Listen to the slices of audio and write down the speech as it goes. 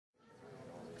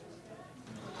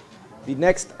The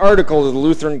next article of the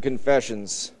Lutheran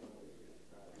Confessions,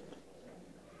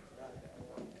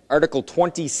 Article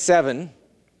 27,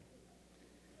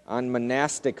 on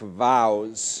monastic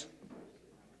vows.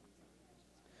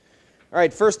 All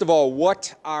right, first of all,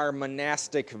 what are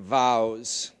monastic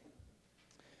vows?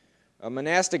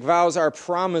 Monastic vows are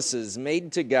promises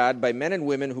made to God by men and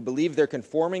women who believe they're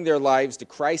conforming their lives to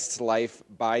Christ's life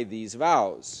by these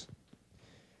vows.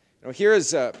 Now,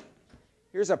 here's a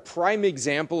prime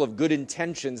example of good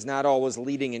intentions not always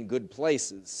leading in good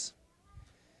places.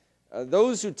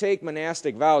 Those who take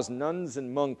monastic vows, nuns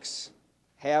and monks,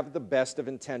 have the best of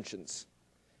intentions.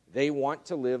 They want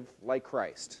to live like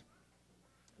Christ.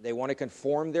 They want to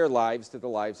conform their lives to the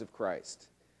lives of Christ.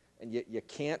 And you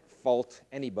can't fault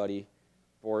anybody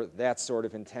for that sort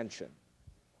of intention.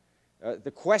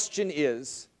 The question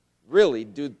is, really,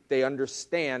 do they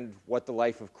understand what the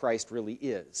life of Christ really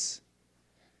is?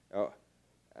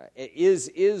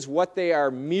 Is what they are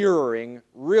mirroring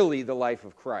really the life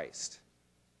of Christ?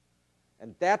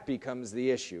 And that becomes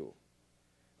the issue.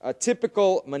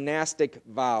 Typical monastic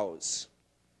vows.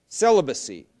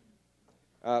 Celibacy.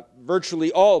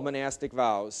 Virtually all monastic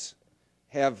vows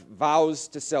have vows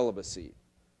to celibacy,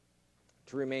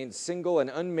 to remain single and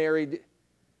unmarried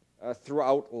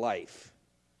throughout life.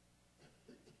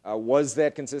 Was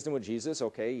that consistent with Jesus?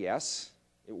 Okay, yes,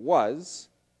 it was.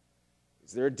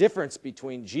 Is there a difference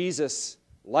between Jesus'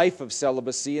 life of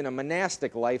celibacy and a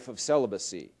monastic life of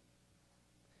celibacy?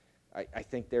 I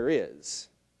think there is.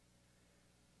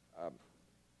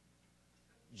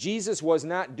 Jesus was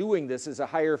not doing this as a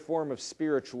higher form of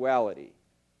spirituality.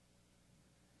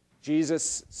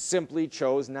 Jesus simply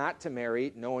chose not to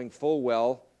marry, knowing full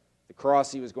well the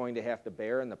cross he was going to have to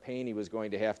bear and the pain he was going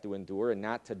to have to endure, and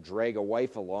not to drag a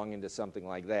wife along into something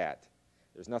like that.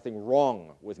 There's nothing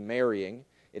wrong with marrying.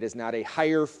 It is not a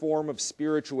higher form of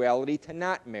spirituality to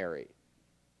not marry.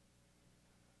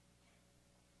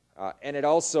 And it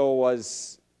also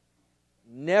was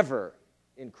never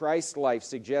in Christ's life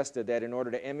suggested that in order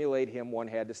to emulate him, one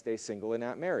had to stay single and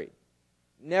not married.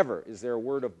 Never is there a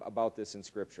word about this in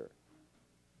Scripture.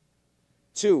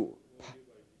 2,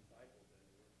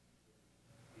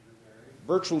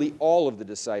 virtually all of the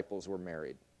disciples were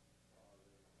married.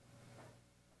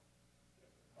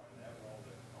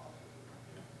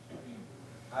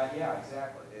 Yeah,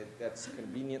 exactly. That's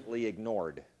conveniently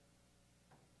ignored.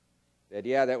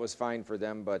 That was fine for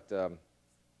them, but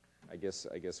I guess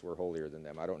we're holier than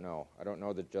them. I don't know. I don't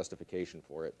know the justification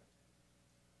for it.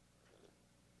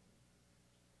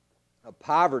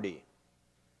 Poverty.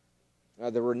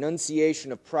 The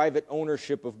renunciation of private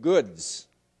ownership of goods.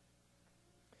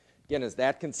 Again, is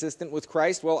that consistent with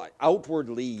Christ? Well,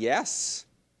 outwardly, yes.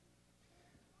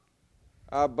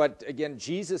 But again,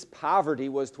 Jesus' poverty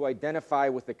was to identify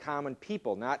with the common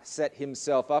people, not set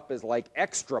himself up as like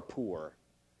extra poor.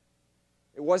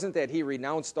 It wasn't that he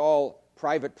renounced all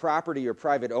private property or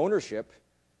private ownership.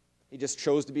 He just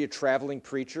chose to be a traveling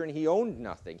preacher, and he owned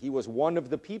nothing. He was one of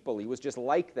the people. He was just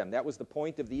like them. That was the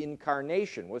point of the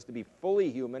incarnation, was to be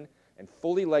fully human and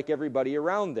fully like everybody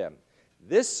around them.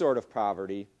 This sort of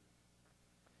poverty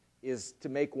is to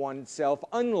make oneself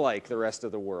unlike the rest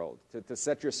of the world, to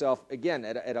set yourself, again,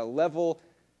 at a level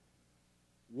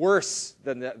worse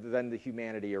than the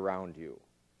humanity around you.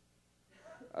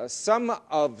 Some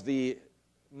of the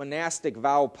monastic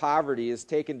vow poverty is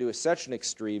taken to such an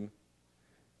extreme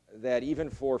that even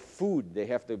for food, they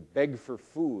have to beg for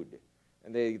food.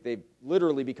 And they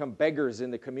literally become beggars in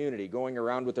the community, going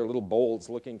around with their little bowls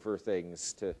looking for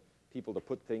things, to people to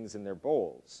put things in their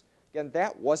bowls. Again,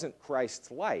 that wasn't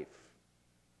Christ's life.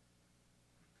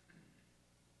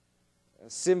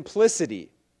 Simplicity.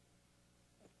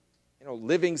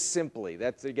 Living simply.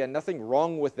 That's, again, nothing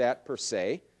wrong with that per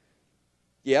se.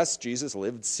 Yes, Jesus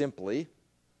lived simply.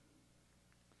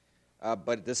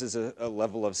 But this is a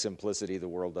level of simplicity the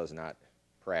world does not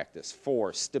practice.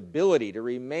 4, stability, to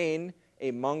remain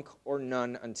a monk or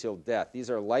nun until death. These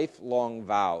are lifelong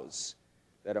vows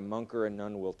that a monk or a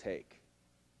nun will take.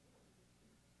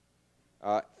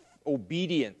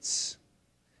 Obedience.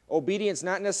 Obedience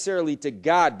not necessarily to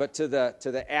God, but to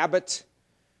the abbot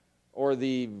or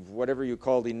the, whatever you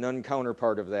call the nun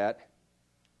counterpart of that,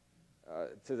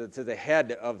 to the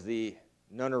head of the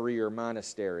nunnery or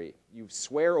monastery. You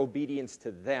swear obedience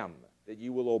to them, that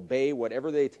you will obey whatever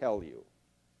they tell you.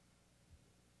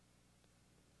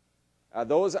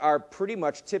 Those are pretty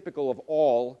much typical of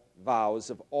all vows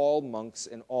of all monks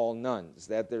and all nuns,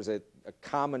 that there's a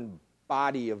common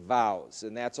body of vows,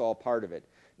 and that's all part of it.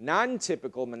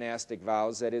 Non-typical monastic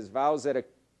vows, that is, vows that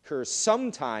occur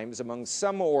sometimes among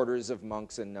some orders of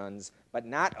monks and nuns, but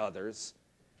not others,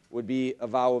 would be a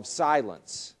vow of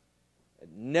silence,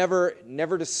 never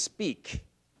to speak.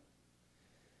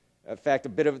 In fact,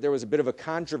 there was a bit of a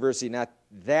controversy not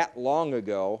that long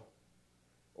ago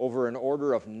over an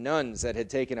order of nuns that had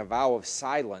taken a vow of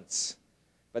silence,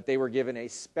 but they were given a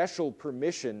special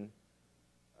permission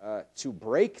to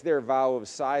break their vow of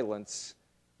silence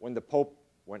when the Pope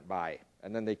went by,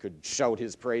 and then they could shout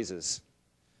his praises.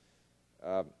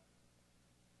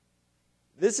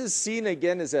 This is seen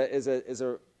again as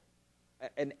an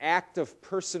act of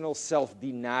personal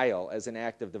self-denial, as an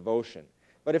act of devotion.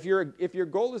 But if your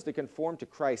goal is to conform to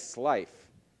Christ's life,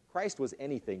 Christ was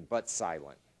anything but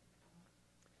silent.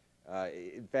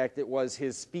 In fact, it was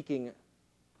his speaking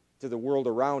to the world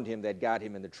around him that got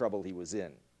him in the trouble he was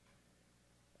in.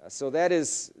 So that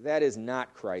is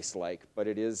not Christ-like, but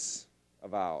it is a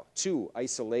vow. 2,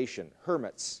 isolation,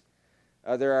 hermits.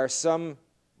 There are some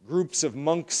groups of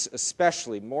monks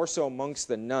especially, more so monks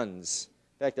than nuns.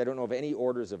 In fact, I don't know of any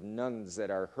orders of nuns that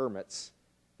are hermits.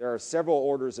 There are several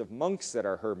orders of monks that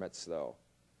are hermits, though.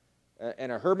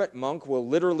 And a hermit monk will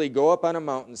literally go up on a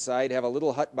mountainside, have a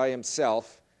little hut by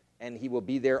himself, and he will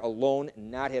be there alone,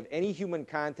 not have any human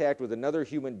contact with another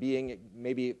human being,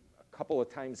 maybe a couple of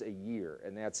times a year,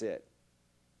 and that's it.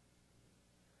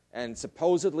 And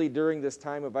supposedly during this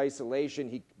time of isolation,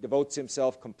 he devotes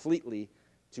himself completely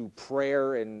to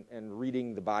prayer and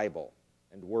reading the Bible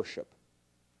and worship.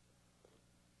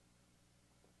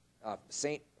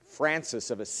 St.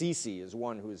 Francis of Assisi is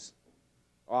one who's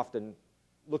often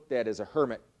looked at as a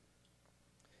hermit.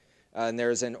 And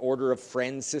there's an order of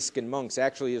Franciscan monks.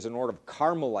 Actually, there's an order of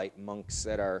Carmelite monks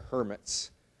that are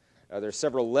hermits. There's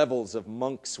several levels of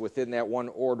monks within that one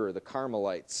order, the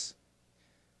Carmelites.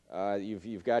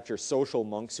 You've got your social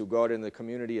monks who go out in the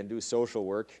community and do social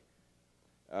work.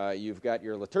 You've got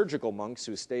your liturgical monks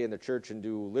who stay in the church and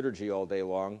do liturgy all day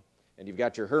long. And you've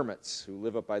got your hermits who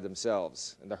live up by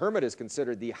themselves. And the hermit is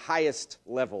considered the highest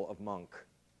level of monk.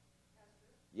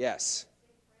 Yes.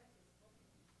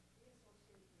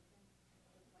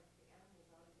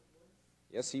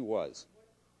 Yes, he was.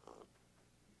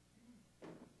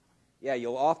 Yeah,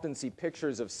 you'll often see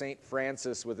pictures of St.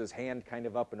 Francis with his hand kind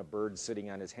of up and a bird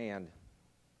sitting on his hand.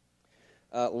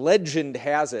 Legend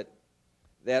has it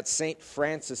that St.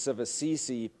 Francis of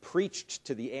Assisi preached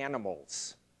to the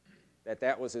animals,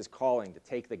 that was his calling, to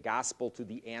take the gospel to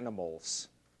the animals.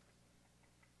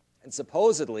 And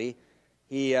supposedly,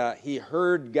 he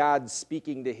heard God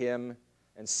speaking to him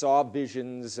and saw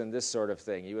visions and this sort of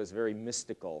thing. He was very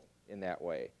mystical in that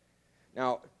way.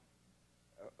 Now,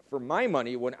 for my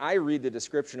money, when I read the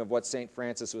description of what St.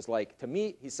 Francis was like, to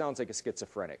me, he sounds like a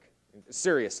schizophrenic.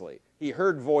 Seriously. He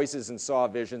heard voices and saw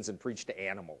visions and preached to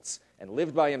animals and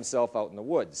lived by himself out in the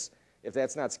woods. If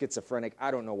that's not schizophrenic,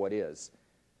 I don't know what is.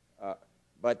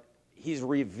 But he's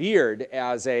revered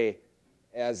as a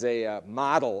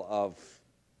model of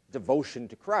devotion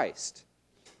to Christ.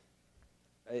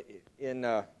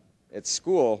 At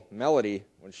school, Melody,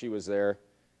 when she was there,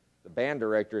 the band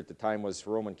director at the time was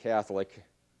Roman Catholic.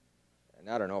 And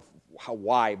I don't know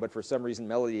why, but for some reason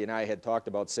Melody and I had talked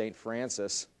about St.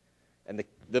 Francis, and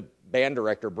the band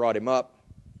director brought him up.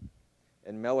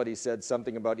 And Melody said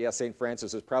something about, yeah, St.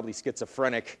 Francis was probably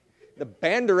schizophrenic. The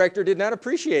band director did not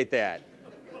appreciate that.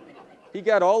 He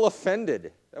got all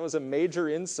offended. That was a major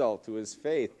insult to his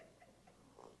faith.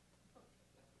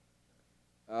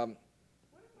 What about the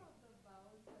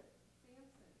vows that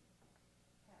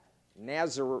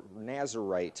Samson had?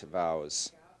 Nazarite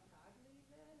vows.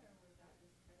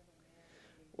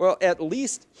 Well, at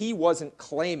least he wasn't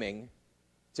claiming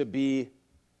to be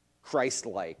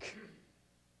Christ-like.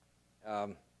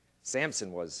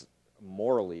 Samson was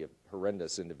morally a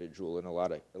horrendous individual in a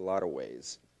lot of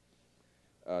ways,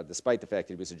 despite the fact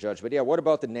that he was a judge. But yeah, what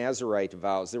about the Nazarite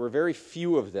vows? There were very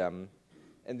few of them,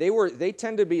 and they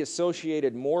tend to be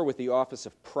associated more with the office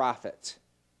of prophet.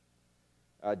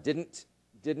 Didn't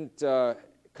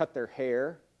cut their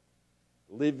hair,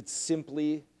 lived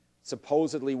simply,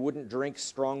 supposedly wouldn't drink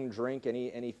strong drink,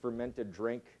 any fermented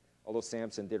drink, although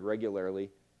Samson did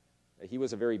regularly. He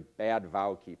was a very bad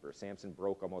vow keeper. Samson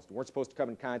broke almost. You weren't supposed to come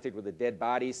in contact with a dead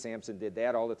body. Samson did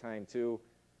that all the time too.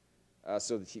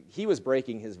 So he was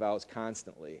breaking his vows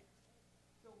constantly.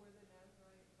 So were the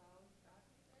Nazarite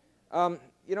vows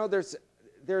practiced?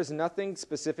 There's nothing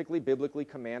specifically biblically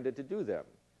commanded to do them.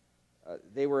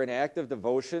 They were an act of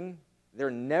devotion.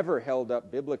 They're never held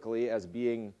up biblically as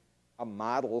being a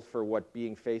model for what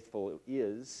being faithful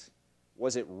is.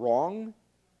 Was it wrong?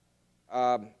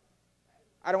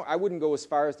 I wouldn't go as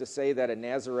far as to say that a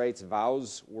Nazarite's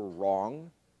vows were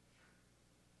wrong,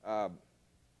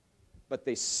 but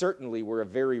they certainly were a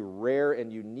very rare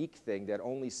and unique thing that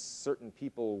only certain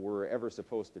people were ever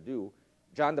supposed to do.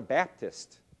 John the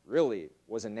Baptist really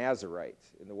was a Nazirite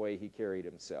in the way he carried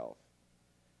himself.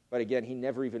 But again, he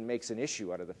never even makes an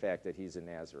issue out of the fact that he's a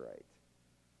Nazirite.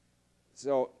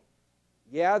 So,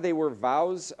 yeah, they were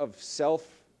vows of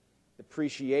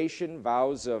self-depreciation,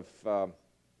 vows of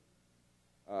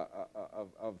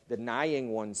denying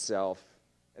oneself,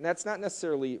 and that's not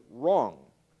necessarily wrong.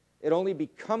 It only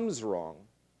becomes wrong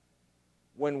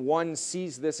when one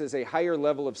sees this as a higher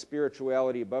level of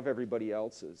spirituality above everybody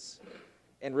else's,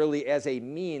 and really as a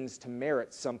means to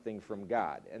merit something from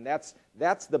God. And that's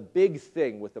the big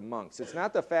thing with the monks. It's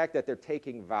not the fact that they're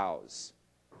taking vows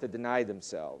to deny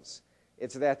themselves.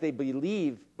 It's that they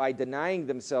believe by denying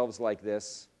themselves like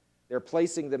this, they're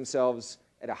placing themselves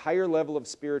at a higher level of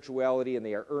spirituality and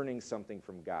they are earning something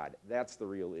from God. That's the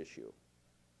real issue.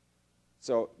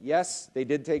 So, yes, they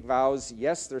did take vows.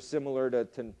 Yes, they're similar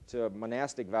to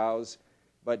monastic vows.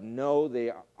 But no,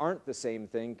 they aren't the same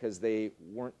thing because they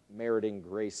weren't meriting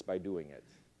grace by doing it.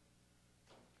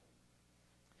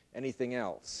 Anything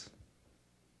else?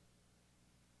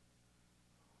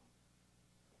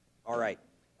 All right.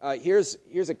 Here's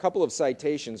a couple of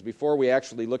citations before we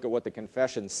actually look at what the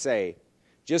confessions say,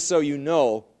 just so you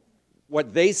know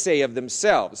what they say of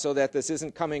themselves, so that this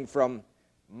isn't coming from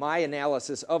my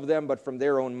analysis of them, but from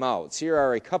their own mouths. Here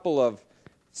are a couple of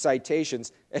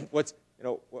citations, and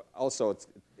also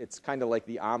it's kind of like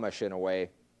the Amish in a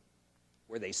way,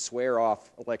 where they swear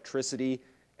off electricity,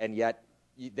 and yet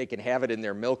they can have it in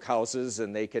their milk houses,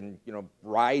 and they can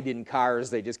ride in cars.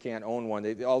 They just can't own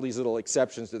one. All these little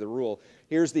exceptions to the rule.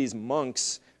 Here's these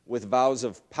monks with vows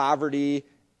of poverty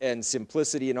and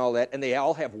simplicity and all that, and they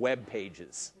all have web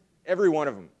pages, every one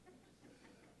of them.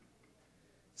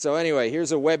 So anyway,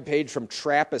 here's a web page from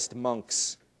Trappist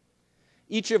monks.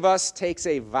 Each of us takes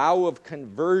a vow of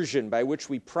conversion by which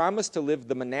we promise to live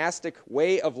the monastic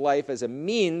way of life as a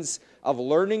means of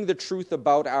learning the truth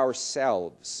about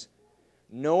ourselves.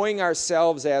 Knowing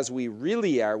ourselves as we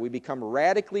really are, we become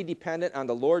radically dependent on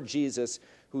the Lord Jesus,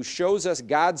 who shows us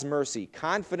God's mercy.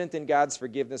 Confident in God's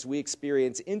forgiveness, we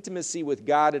experience intimacy with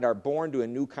God and are born to a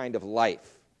new kind of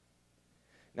life.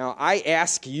 Now, I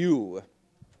ask you,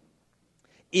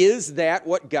 is that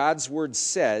what God's Word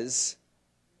says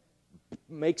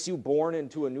makes you born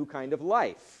into a new kind of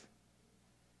life?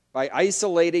 By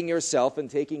isolating yourself and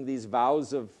taking these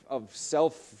vows of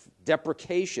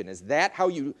self-deprecation. Is that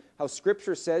how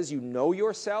Scripture says you know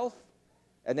yourself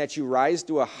and that you rise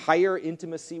to a higher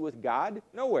intimacy with God?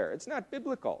 Nowhere. It's not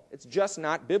biblical. It's just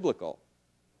not biblical.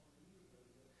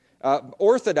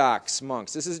 Orthodox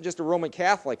monks. This isn't just a Roman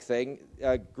Catholic thing.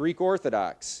 Greek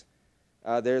Orthodox.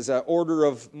 There's an order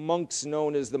of monks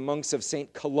known as the monks of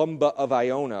St. Columba of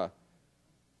Iona.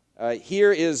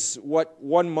 Here is what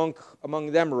one monk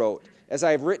among them wrote. As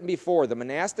I have written before, the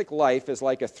monastic life is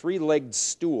like a three-legged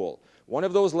stool. One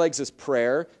of those legs is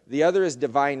prayer, the other is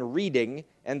divine reading,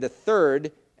 and the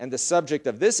third, and the subject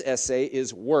of this essay,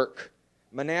 is work.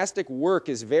 Monastic work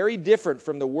is very different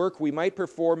from the work we might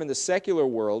perform in the secular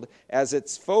world, as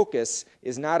its focus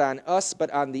is not on us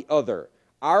but on the other.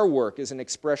 Our work is an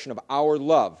expression of our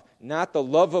love, not the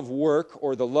love of work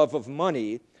or the love of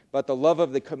money, but the love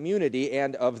of the community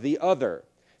and of the other.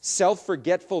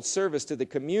 Self-forgetful service to the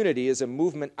community is a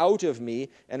movement out of me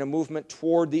and a movement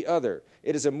toward the other.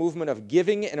 It is a movement of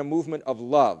giving and a movement of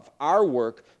love. Our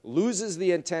work loses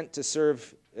the intent to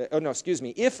serve,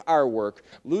 if our work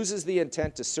loses the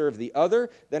intent to serve the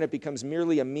other, then it becomes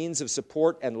merely a means of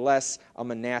support and less a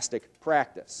monastic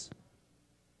practice.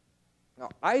 Now,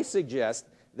 I suggest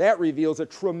that reveals a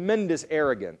tremendous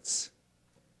arrogance.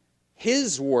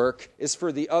 His work is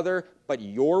for the other, but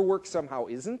your work somehow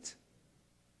isn't?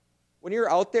 When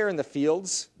you're out there in the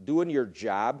fields doing your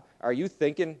job, are you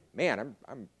thinking, man,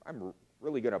 I'm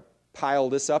really going to pile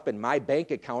this up in my bank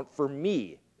account for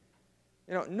me?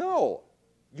 No.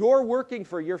 You're working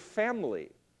for your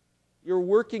family. You're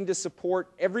working to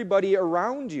support everybody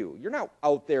around you. You're not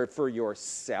out there for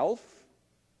yourself.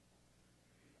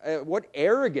 What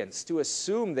arrogance to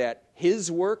assume that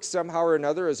his work somehow or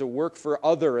another is a work for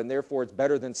other and therefore it's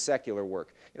better than secular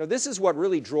work. This is what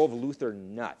really drove Luther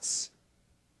nuts.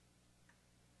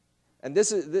 And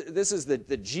this is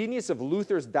the genius of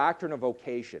Luther's doctrine of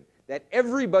vocation, that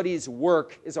everybody's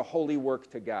work is a holy work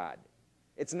to God.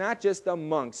 It's not just the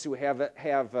monks who have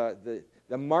the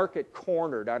market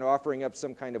cornered on offering up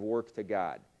some kind of work to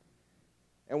God.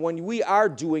 And when we are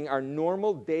doing our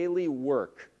normal daily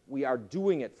work, we are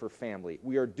doing it for family.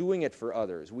 We are doing it for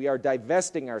others. We are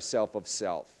divesting ourselves of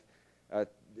self.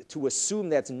 To assume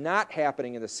that's not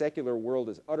happening in the secular world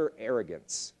is utter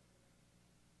arrogance.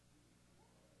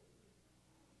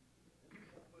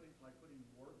 Like putting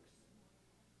works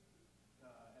as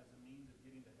a means of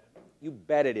You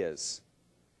bet it is.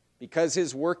 Because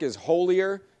his work is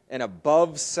holier and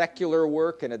above secular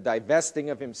work and a divesting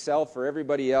of himself for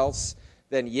everybody else,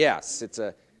 then yes,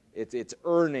 it's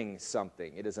earning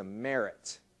something. It is a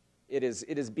merit. It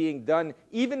is being done,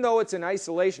 even though it's in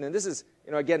isolation. And this is,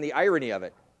 again, the irony of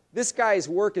it. This guy's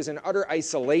work is in utter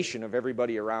isolation of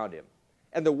everybody around him.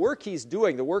 And the work he's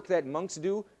doing, the work that monks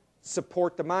do,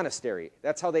 support the monastery.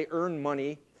 That's how they earn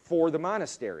money for the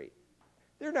monastery.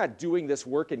 They're not doing this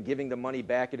work and giving the money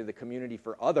back into the community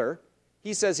for other.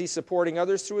 He says he's supporting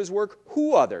others through his work.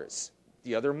 Who others?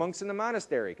 The other monks in the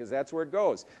monastery, because that's where it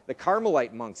goes. The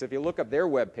Carmelite monks, if you look up their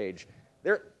webpage,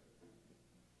 they're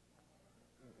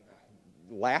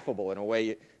laughable in a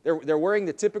way. They're wearing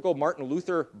the typical Martin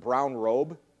Luther brown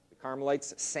robe, the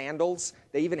Carmelites, sandals.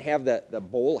 They even have the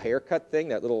bowl haircut thing,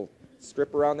 that little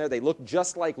strip around there. They look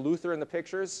just like Luther in the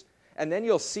pictures. And then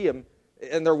you'll see them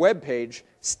in their webpage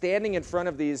standing in front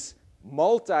of these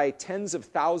multi-tens of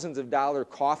thousands of dollar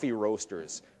coffee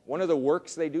roasters. One of the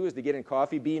works they do is to get in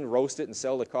coffee bean, roast it, and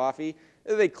sell the coffee.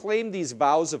 They claim these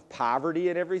vows of poverty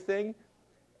and everything,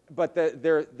 but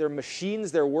their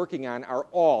machines they're working on are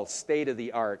all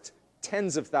state-of-the-art,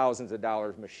 tens of thousands of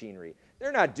dollars machinery.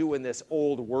 They're not doing this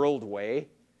old world way.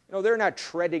 They're not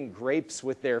treading grapes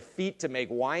with their feet to make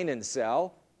wine and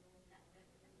sell.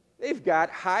 They've got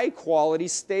high-quality,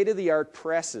 state-of-the-art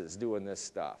presses doing this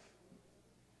stuff.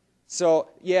 So,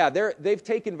 yeah, they've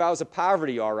taken vows of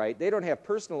poverty, all right. They don't have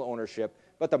personal ownership,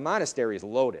 but the monastery is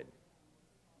loaded.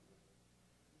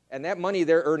 And that money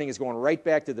they're earning is going right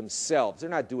back to themselves. They're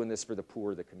not doing this for the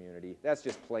poor of the community. That's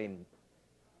just plain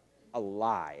a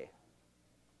lie.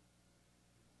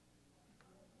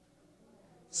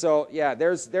 So, yeah,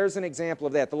 there's an example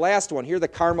of that. The last one, here are the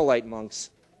Carmelite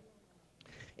monks.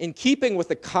 In keeping with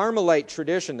the Carmelite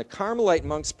tradition, the Carmelite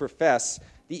monks profess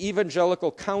the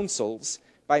evangelical counsels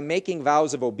by making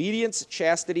vows of obedience,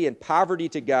 chastity, and poverty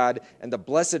to God and the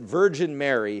Blessed Virgin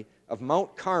Mary of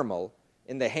Mount Carmel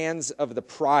in the hands of the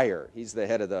prior. He's the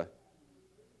head of the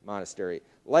monastery.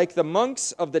 Like the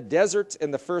monks of the desert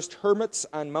and the first hermits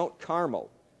on Mount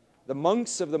Carmel, the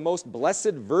monks of the most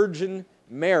Blessed Virgin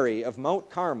Mary of Mount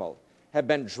Carmel have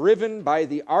been driven by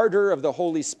the ardor of the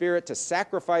Holy Spirit to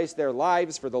sacrifice their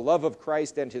lives for the love of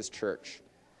Christ and His church.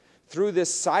 Through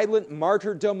this silent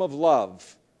martyrdom of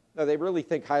love, now they really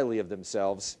think highly of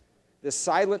themselves, this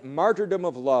silent martyrdom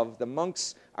of love, the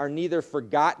monks are neither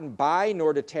forgotten by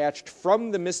nor detached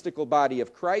from the mystical body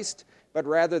of Christ, but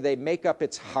rather they make up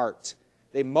its heart.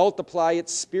 They multiply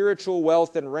its spiritual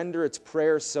wealth and render its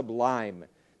prayers sublime.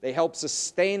 They help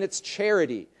sustain its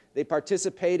charity. They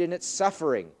participate in its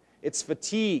suffering, its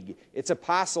fatigue, its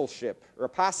apostleship or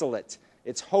apostolate,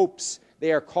 its hopes.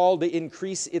 They are called to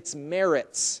increase its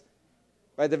merits.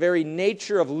 By the very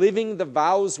nature of living the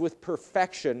vows with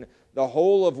perfection, the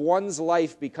whole of one's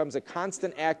life becomes a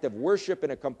constant act of worship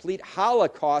and a complete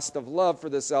holocaust of love for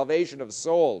the salvation of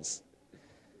souls.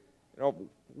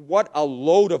 What a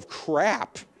load of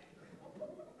crap.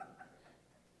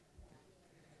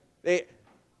 They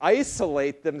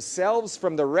isolate themselves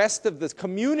from the rest of the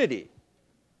community.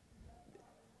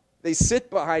 They sit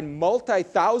behind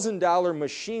multi-thousand-dollar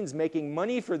machines making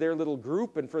money for their little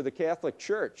group and for the Catholic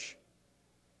Church.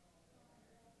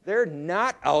 They're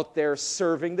not out there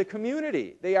serving the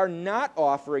community. They are not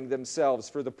offering themselves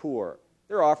for the poor.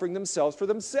 They're offering themselves for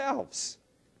themselves.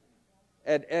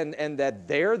 And that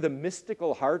they're the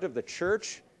mystical heart of the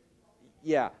church?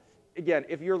 Yeah. Again,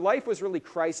 if your life was really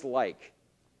Christ-like,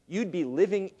 you'd be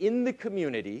living in the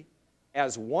community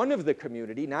as one of the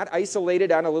community, not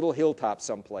isolated on a little hilltop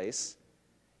someplace.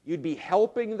 You'd be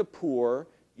helping the poor.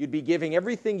 You'd be giving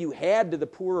everything you had to the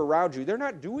poor around you. They're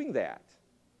not doing that.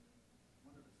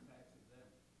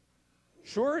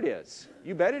 Sure it is.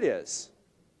 You bet it is.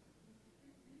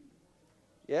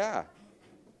 Yeah.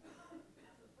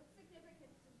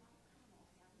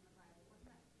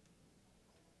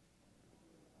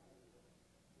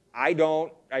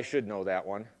 I should know that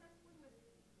one.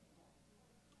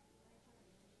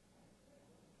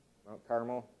 Mount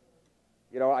Carmel.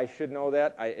 I should know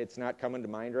that. It's not coming to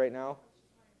mind right now.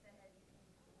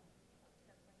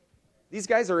 These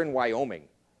guys are in Wyoming.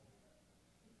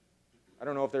 I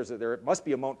don't know if there must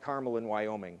be a Mount Carmel in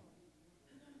Wyoming.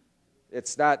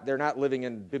 They're not living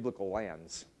in biblical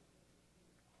lands.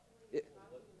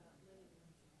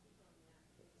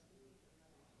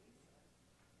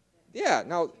 Yeah,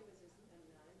 now,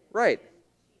 right.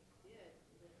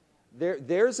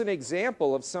 There's an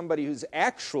example of somebody who's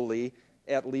actually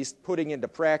at least putting into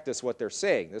practice what they're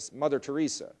saying. This Mother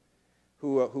Teresa,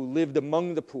 who lived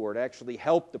among the poor and actually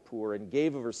helped the poor and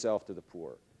gave of herself to the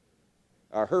poor.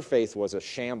 Her faith was a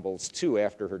shambles, too.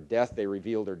 After her death, they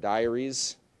revealed her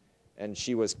diaries, and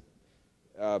she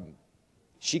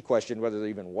questioned whether there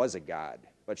even was a God.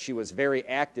 But she was very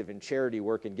active in charity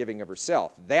work and giving of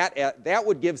herself. That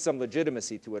would give some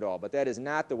legitimacy to it all, but that is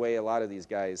not the way a lot of these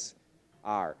guys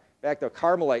are. In fact, the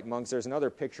Carmelite monks, there's another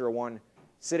picture of one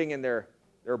sitting in their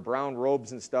brown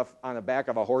robes and stuff on the back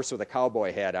of a horse with a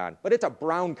cowboy hat on. But it's a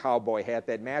brown cowboy hat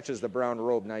that matches the brown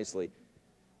robe nicely.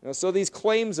 So these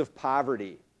claims of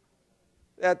poverty,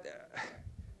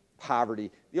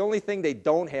 poverty, the only thing they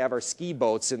don't have are ski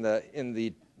boats in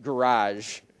the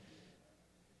garage.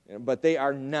 But they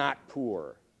are not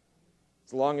poor,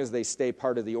 as long as they stay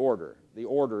part of the order. The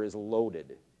order is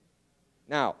loaded.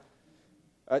 Now,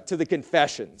 to the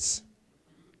confessions.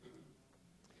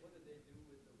 What did they do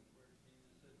with where Jesus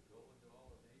said, "Go into all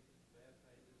the nations,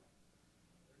 baptize them"?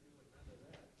 They're doing none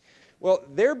of that. Well,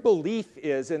 their belief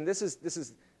is, and this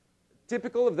is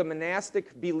typical of the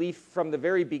monastic belief from the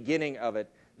very beginning of it,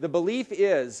 the belief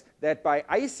is that by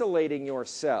isolating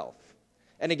yourself,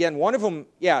 and again, one of them,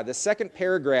 the second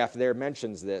paragraph there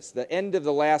mentions this, the end of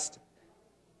the last,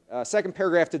 second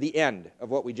paragraph to the end of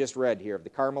what we just read here of the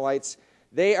Carmelites,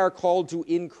 they are called to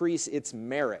increase its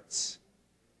merits.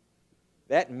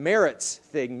 That merits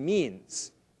thing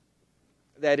means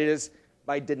that it is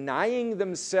by denying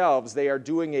themselves, they are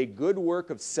doing a good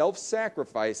work of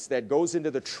self-sacrifice that goes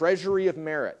into the treasury of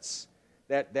merits,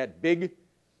 that big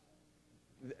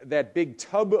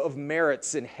tub of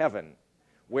merits in heaven,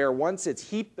 where once it's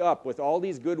heaped up with all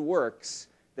these good works,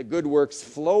 the good works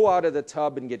flow out of the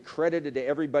tub and get credited to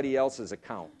everybody else's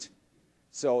account.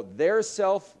 So their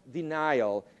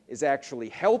self-denial is actually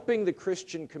helping the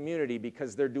Christian community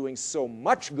because they're doing so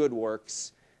much good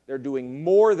works. They're doing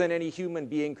more than any human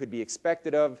being could be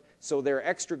expected of, so their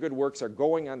extra good works are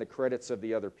going on the credits of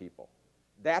the other people.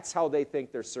 That's how they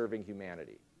think they're serving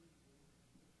humanity.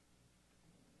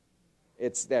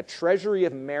 It's that treasury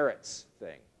of merits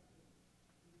thing.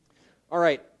 All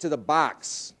right, to the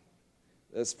box.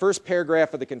 This first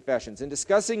paragraph of the Confessions. In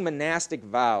discussing monastic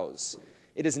vows,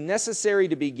 it is necessary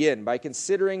to begin by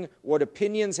considering what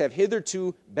opinions have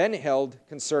hitherto been held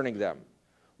concerning them.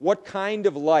 What kind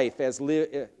of life as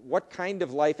lived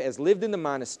in the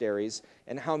monasteries,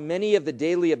 and how many of the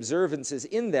daily observances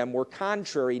in them were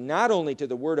contrary not only to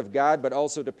the Word of God, but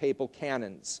also to papal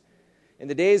canons. In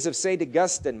the days of St.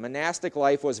 Augustine, monastic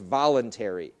life was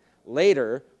voluntary.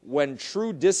 Later, when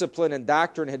true discipline and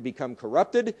doctrine had become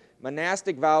corrupted,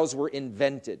 monastic vows were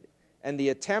invented, and the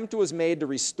attempt was made to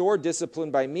restore discipline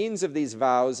by means of these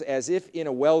vows as if in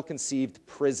a well-conceived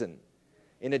prison.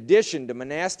 In addition to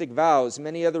monastic vows,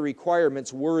 many other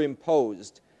requirements were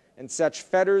imposed, and such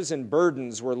fetters and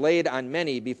burdens were laid on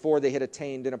many before they had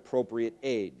attained an appropriate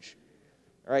age.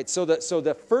 All right, so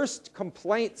the first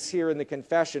complaints here in the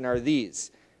confession are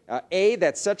these. A,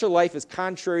 that such a life is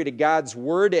contrary to God's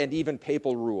word and even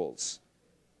papal rules.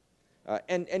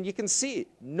 And you can see,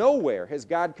 nowhere has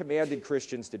God commanded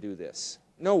Christians to do this.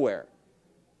 Nowhere.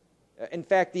 In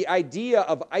fact, the idea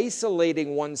of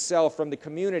isolating oneself from the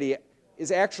community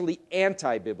is actually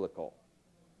anti-biblical.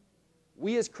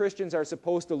 We as Christians are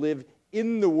supposed to live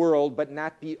in the world but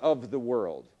not be of the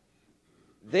world.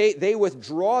 They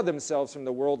withdraw themselves from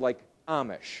the world like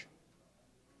Amish.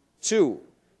 2,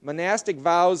 monastic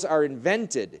vows are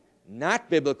invented, not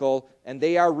biblical, and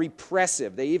they are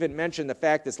repressive. They even mention the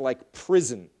fact it's like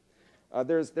prison.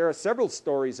 There are several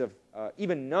stories of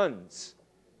even nuns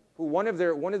who one of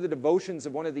the devotions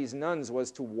of one of these nuns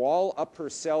was to wall up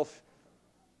herself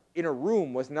in a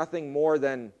room with nothing more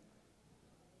than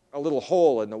a little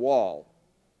hole in the wall.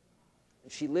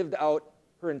 She lived out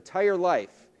her entire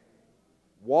life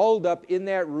walled up in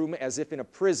that room as if in a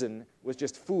prison with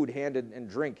just food handed and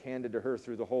drink handed to her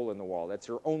through the hole in the wall. That's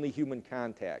her only human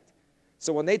contact.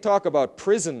 So when they talk about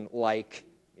prison-like,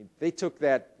 they took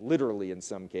that literally in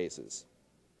some cases.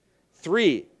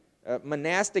 3,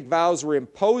 monastic vows were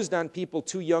imposed on people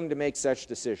too young to make such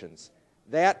decisions.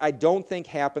 That I don't think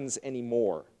happens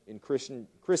anymore in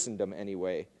Christendom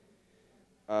anyway.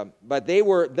 But there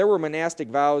were monastic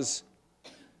vows.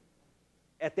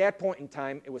 At that point in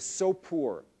time, it was so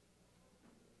poor.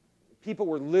 People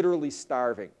were literally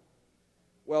starving.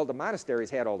 Well, the monasteries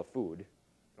had all the food.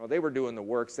 They were doing the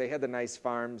works. They had the nice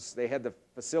farms. They had the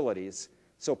facilities.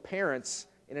 So parents,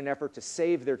 in an effort to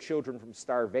save their children from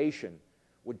starvation,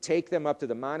 would take them up to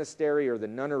the monastery or the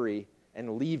nunnery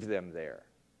and leave them there.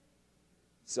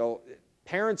 So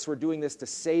parents were doing this to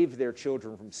save their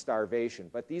children from starvation,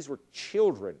 but these were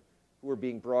children who were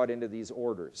being brought into these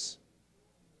orders.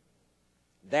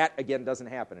 That, again, doesn't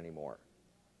happen anymore.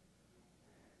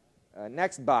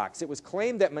 Next box. It was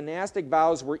claimed that monastic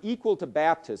vows were equal to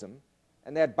baptism,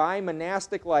 and that by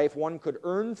monastic life one could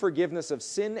earn forgiveness of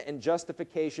sin and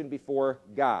justification before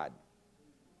God.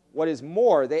 What is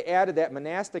more, they added that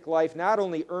monastic life not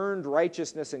only earned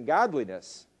righteousness and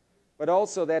godliness, but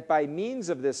also that by means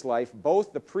of this life,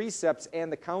 both the precepts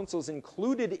and the counsels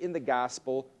included in the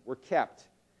gospel were kept.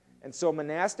 And so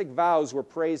monastic vows were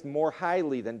praised more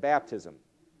highly than baptism.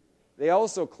 They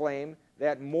also claim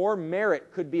that more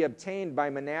merit could be obtained by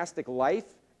monastic life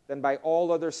than by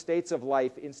all other states of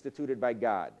life instituted by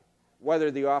God.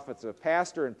 Whether the office of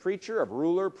pastor and preacher, of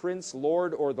ruler, prince,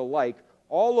 lord, or the like,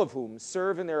 all of whom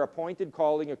serve in their appointed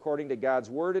calling according to God's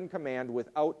word and command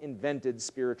without invented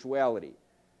spirituality.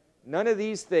 None of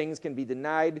these things can be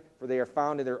denied, for they are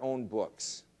found in their own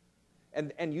books.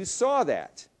 And you saw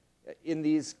that in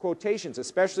these quotations,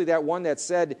 especially that one that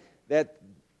said that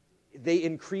they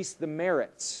increased the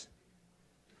merits.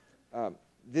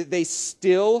 They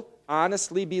still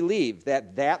honestly believe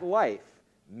that that life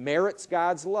merits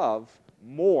God's love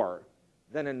more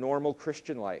than a normal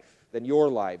Christian life, than your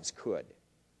lives could.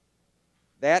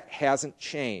 That hasn't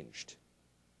changed.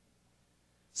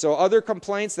 So other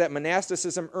complaints that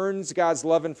monasticism earns God's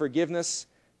love and forgiveness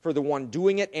for the one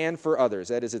doing it and for others.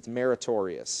 That is, it's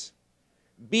meritorious.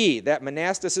 B, that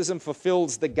monasticism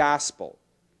fulfills the gospel.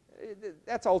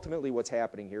 That's ultimately what's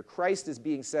happening here. Christ is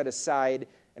being set aside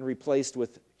and replaced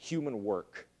with human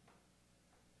work.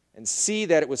 And C,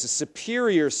 that it was a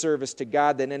superior service to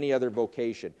God than any other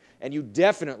vocation. And you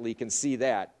definitely can see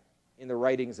that in the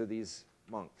writings of these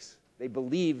monks. They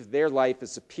believe their life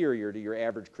is superior to your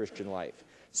average Christian life.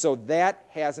 So that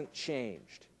hasn't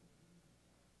changed.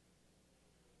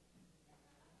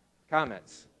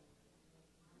 Comments?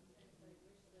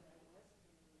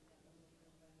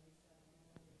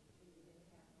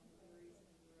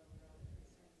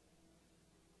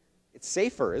 It's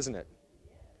safer, isn't it?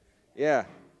 Yeah.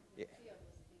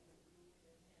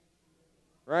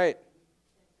 Right.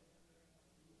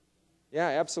 Yeah,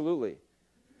 absolutely.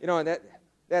 You know, and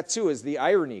that too is the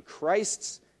irony.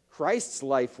 Christ's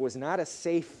life was not a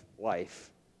safe life.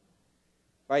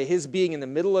 By his being in the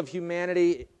middle of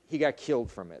humanity, he got killed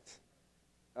from it.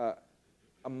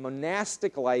 A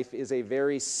monastic life is a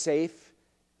very safe,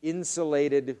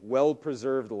 insulated,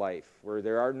 well-preserved life where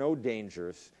there are no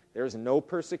dangers, there's no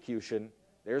persecution,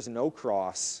 there's no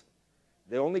cross.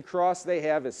 The only cross they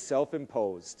have is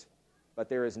self-imposed, but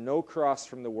there is no cross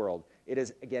from the world. It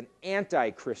is, again,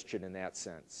 anti-Christian in that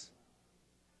sense.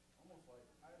 Almost like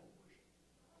idol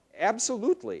worship.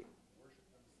 Absolutely. Worship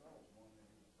themselves more than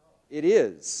the cross. It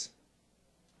is.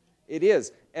 It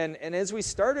is. And as we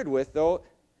started with, though,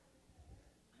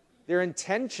 their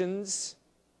intentions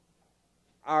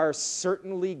are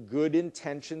certainly good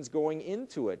intentions going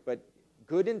into it, but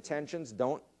good intentions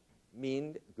don't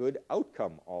mean good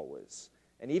outcome always.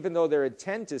 And even though their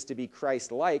intent is to be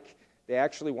Christ-like, they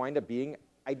actually wind up being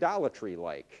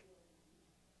idolatry-like.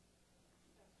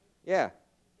 Yeah.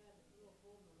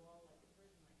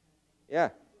 Yeah.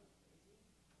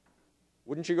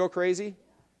 Wouldn't you go crazy?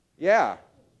 Yeah.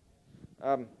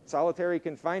 Solitary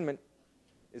confinement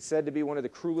is said to be one of the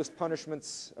cruelest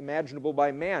punishments imaginable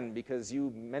by man because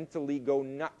you mentally go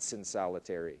nuts in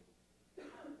solitary.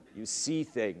 You see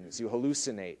things, you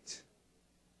hallucinate.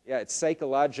 Yeah, it's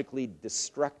psychologically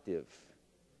destructive.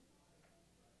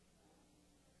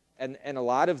 And a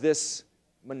lot of this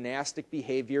monastic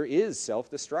behavior is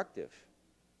self-destructive.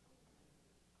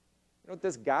 You know,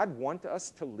 does God want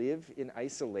us to live in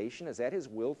isolation? Is that his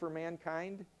will for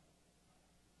mankind?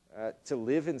 To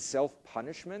live in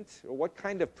self-punishment? Or what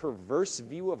kind of perverse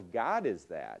view of God is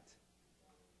that?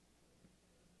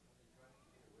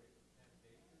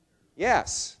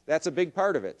 Yes, that's a big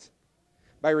part of it.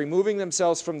 By removing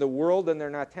themselves from the world, then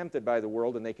they're not tempted by the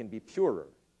world and they can be purer.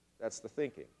 That's the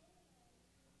thinking.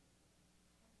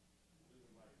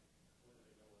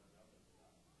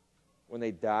 When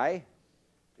they die,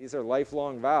 these are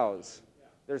lifelong vows.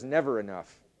 There's never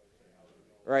enough.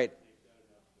 Right.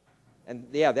 And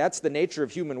yeah, that's the nature of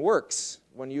human works.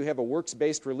 When you have a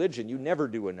works-based religion, you never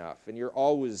do enough, and you're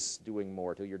always doing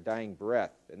more till your dying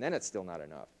breath, and then it's still not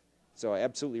enough. So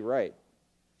absolutely right.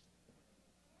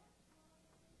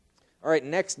 All right,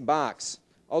 next box.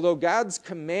 Although God's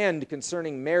command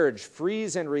concerning marriage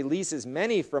frees and releases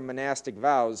many from monastic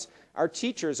vows, our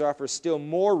teachers offer still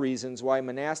more reasons why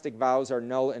monastic vows are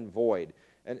null and void.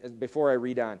 And before I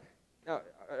read on, now,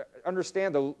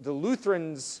 understand the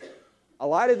Lutherans, a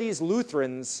lot of these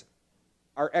Lutherans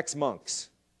are ex-monks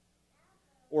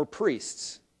or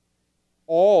priests.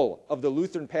 All of the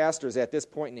Lutheran pastors at this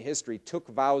point in history took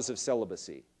vows of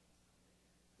celibacy.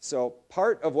 So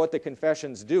part of what the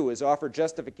confessions do is offer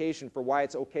justification for why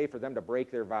it's okay for them to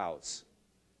break their vows.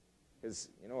 Because,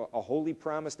 a holy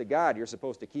promise to God you're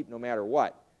supposed to keep no matter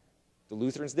what. The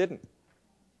Lutherans didn't.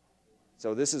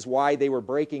 So this is why they were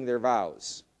breaking their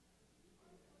vows.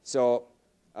 So,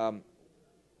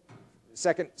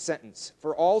 second sentence.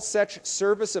 For all such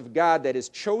service of God that is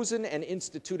chosen and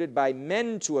instituted by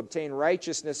men to obtain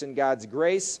righteousness in God's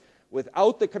grace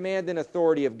without the command and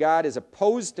authority of God is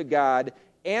opposed to God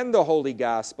and the holy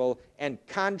gospel and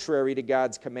contrary to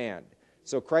God's command.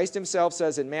 So Christ himself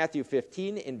says in Matthew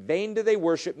 15, in vain do they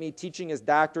worship me, teaching as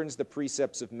doctrines the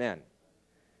precepts of men.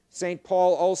 St.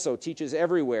 Paul also teaches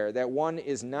everywhere that one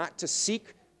is not to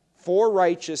seek for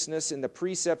righteousness in the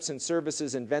precepts and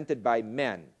services invented by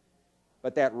men,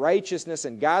 but that righteousness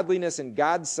and godliness in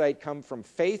God's sight come from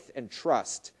faith and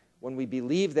trust when we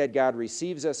believe that God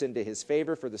receives us into his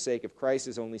favor for the sake of Christ,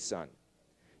 his only Son.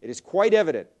 It is quite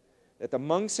evident that the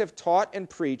monks have taught and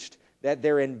preached that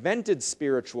their invented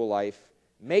spiritual life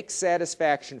makes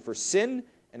satisfaction for sin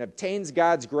and obtains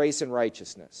God's grace and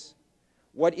righteousness.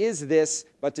 What is this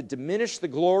but to diminish the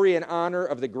glory and honor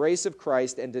of the grace of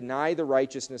Christ and deny the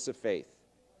righteousness of faith?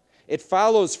 It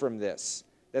follows from this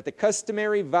that the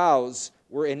customary vows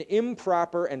were an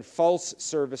improper and false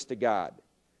service to God.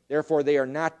 Therefore, they are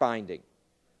not binding.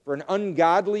 For an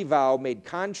ungodly vow made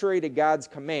contrary to God's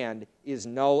command is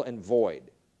null and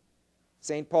void.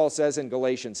 St. Paul says in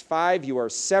Galatians 5, you are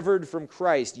severed from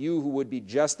Christ, you who would be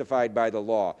justified by the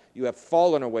law. You have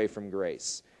fallen away from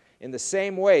grace. In the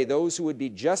same way, those who would be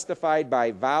justified by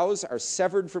vows are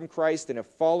severed from Christ and have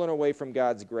fallen away from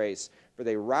God's grace, for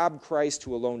they rob Christ,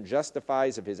 who alone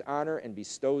justifies, of his honor and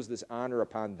bestows this honor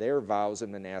upon their vows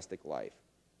and monastic life.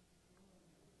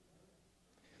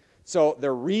 So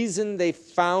the reason they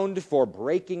found for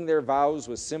breaking their vows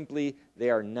was simply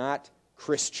they are not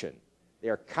Christian. They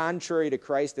are contrary to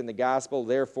Christ and the gospel,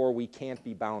 therefore we can't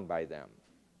be bound by them.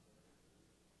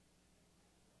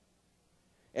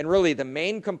 And really, the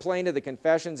main complaint of the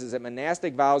confessions is that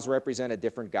monastic vows represent a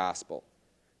different gospel.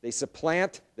 They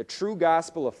supplant the true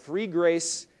gospel of free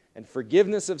grace and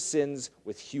forgiveness of sins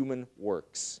with human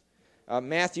works.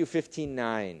 Matthew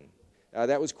 15:9.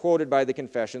 That was quoted by the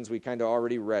confessions. We kind of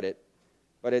already read it.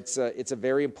 But it's a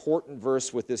very important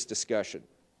verse with this discussion.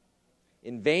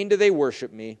 In vain do they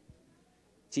worship me,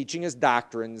 teaching as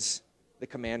doctrines the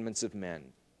commandments of men.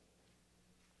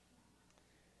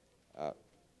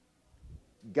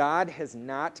 God has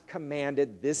not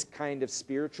commanded this kind of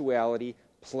spirituality,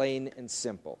 plain and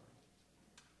simple.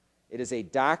 It is a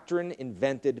doctrine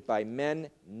invented by men,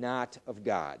 not of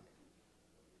God.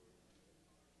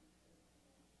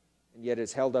 And yet it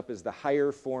is held up as the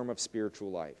higher form of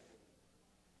spiritual life.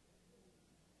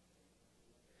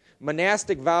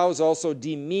 Monastic vows also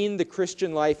demean the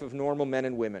Christian life of normal men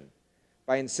and women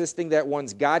by insisting that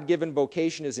one's God-given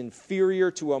vocation is inferior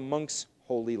to a monk's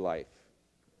holy life.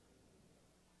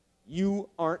 You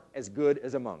aren't as good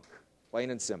as a monk, plain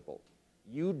and simple.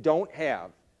 You don't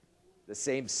have the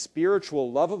same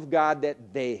spiritual love of God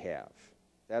that they have.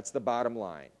 That's the bottom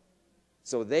line.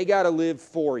 So they got to live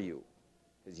for you,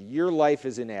 because your life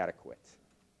is inadequate.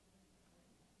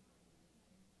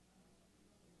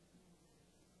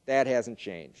 That hasn't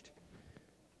changed.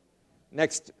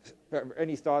 Next,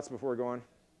 any thoughts before we go on?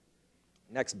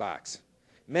 Next box.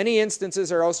 Many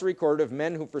instances are also recorded of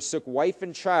men who forsook wife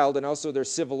and child and also their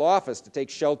civil office to take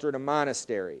shelter in a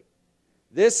monastery.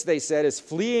 This, they said, is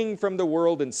fleeing from the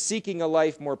world and seeking a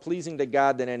life more pleasing to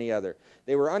God than any other.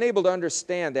 They were unable to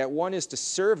understand that one is to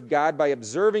serve God by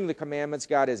observing the commandments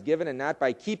God has given and not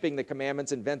by keeping the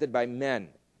commandments invented by men.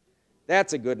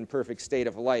 That's a good and perfect state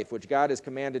of life, which God has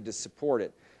commanded to support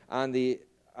it,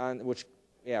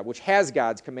 which has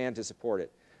God's command to support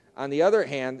it. On the other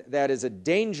hand, that is a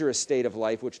dangerous state of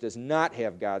life which does not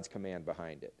have God's command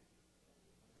behind it.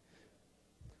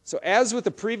 So as with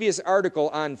the previous article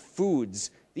on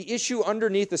foods, the issue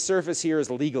underneath the surface here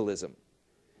is legalism.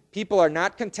 People are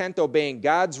not content obeying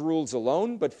God's rules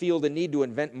alone, but feel the need to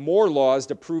invent more laws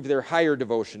to prove their higher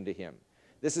devotion to him.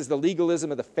 This is the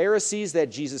legalism of the Pharisees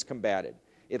that Jesus combated.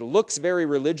 It looks very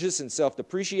religious and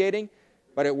self-depreciating,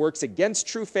 but it works against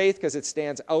true faith because it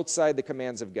stands outside the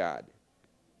commands of God.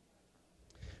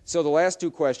 So the last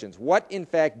two questions. What, in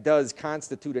fact, does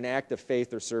constitute an act of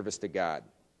faith or service to God?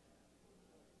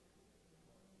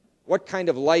 What kind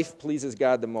of life pleases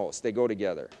God the most? They go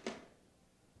together.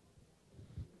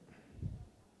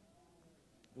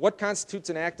 What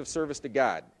constitutes an act of service to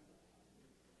God?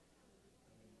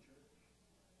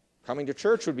 Coming to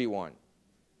church would be one.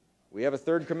 We have a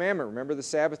third commandment. Remember the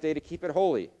Sabbath day to keep it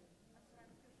holy.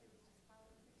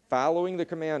 Following the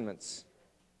commandments.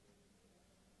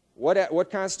 What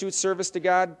constitutes service to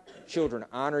God? Children,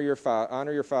 honor your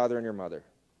father and your mother.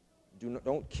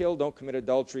 Don't kill, don't commit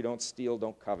adultery, don't steal,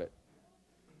 don't covet.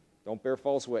 Don't bear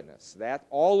false witness.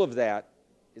 All of that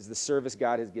is the service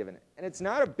God has given it. And it's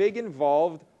not a big,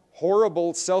 involved,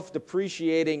 horrible,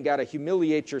 self-depreciating, got to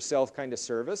humiliate yourself kind of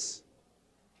service.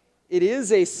 It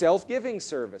is a self-giving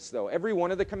service, though. Every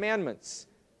one of the commandments.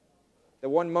 The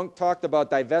one monk talked about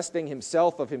divesting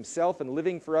himself of himself and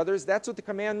living for others. That's what the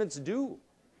commandments do.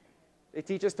 They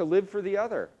teach us to live for the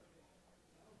other.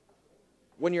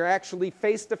 When you're actually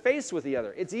face-to-face with the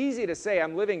other. It's easy to say,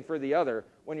 I'm living for the other,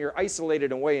 when you're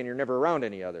isolated away and you're never around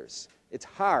any others. It's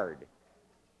hard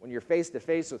when you're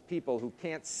face-to-face with people who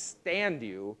can't stand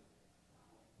you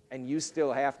and you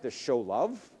still have to show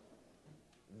love.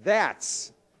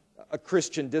 That's a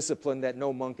Christian discipline that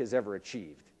no monk has ever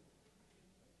achieved.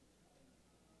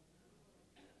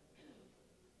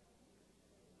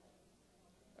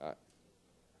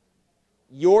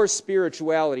 Your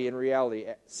spirituality in reality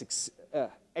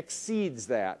exceeds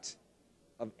that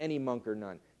of any monk or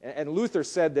nun. And Luther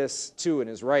said this too in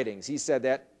his writings. He said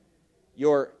that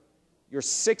your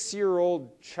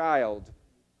 6-year-old child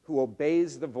who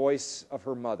obeys the voice of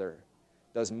her mother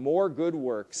does more good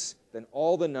works than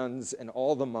all the nuns and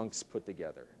all the monks put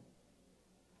together.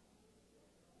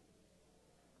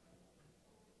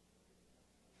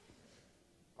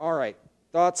 All right.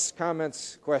 Thoughts,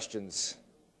 comments, questions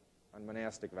on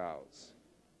monastic vows?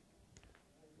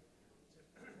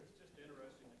 It's just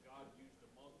interesting that God used a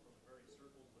monk from the very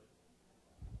circles that,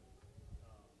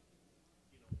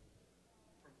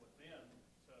 from within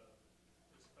to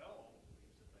dispel all the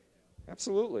beliefs that they have.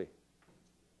 Absolutely.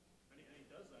 And he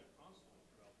does that constantly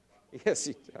throughout the Bible. Yes,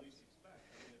 he What you does. least expect.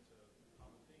 I mean, it's a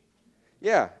common theme.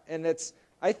 Yeah, and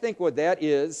I think what that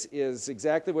is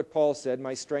exactly what Paul said,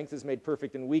 my strength is made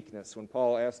perfect in weakness, when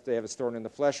Paul asked to have his thorn in the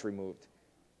flesh removed.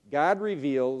 God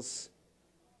reveals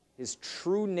his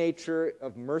true nature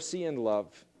of mercy and love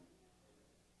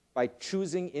by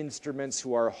choosing instruments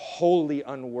who are wholly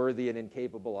unworthy and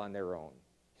incapable on their own,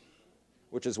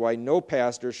 which is why no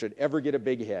pastor should ever get a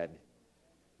big head.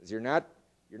 Because you're not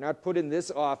put in this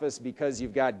office because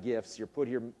you've got gifts. You're put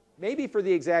here maybe for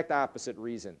the exact opposite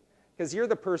reason, because you're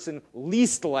the person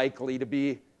least likely to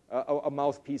be a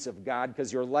mouthpiece of God,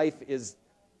 because your life is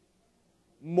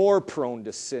more prone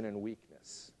to sin and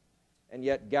weakness. And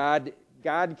yet God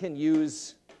can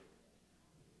use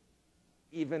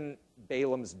even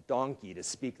Balaam's donkey to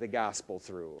speak the gospel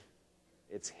through.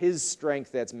 It's his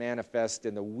strength that's manifest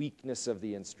in the weakness of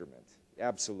the instrument.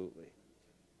 Absolutely. You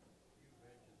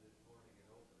mentioned this morning in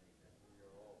opening that we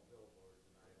are all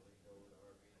billboards, and I leaned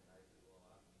over to Harvey and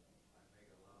I said, well, I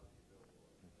make a lousy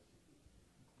billboard.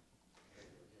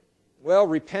 Well,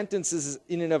 repentance is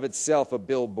in and of itself a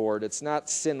billboard. It's not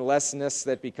sinlessness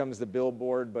that becomes the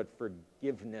billboard, but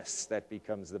forgiveness that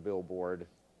becomes the billboard.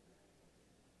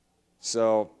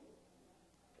 So,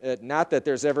 not that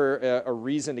there's ever a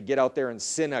reason to get out there and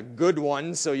sin a good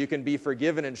one so you can be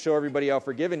forgiven and show everybody how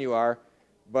forgiven you are,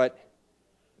 but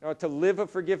to live a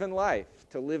forgiven life,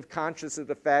 to live conscious of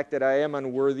the fact that I am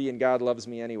unworthy and God loves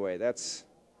me anyway. That's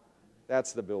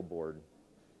the billboard.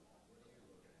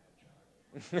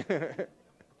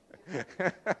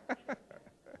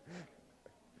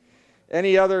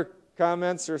 Any other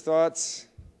comments or thoughts?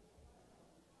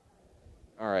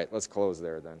 All right, let's close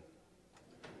there then.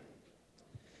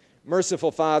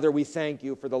 Merciful Father, we thank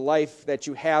you for the life that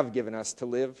you have given us to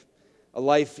live, a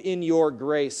life in your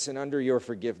grace and under your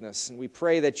forgiveness. And we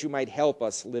pray that you might help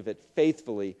us live it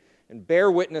faithfully and bear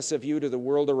witness of you to the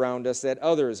world around us, that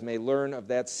others may learn of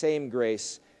that same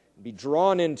grace and be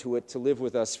drawn into it to live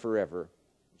with us forever.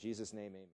 In Jesus' name, amen.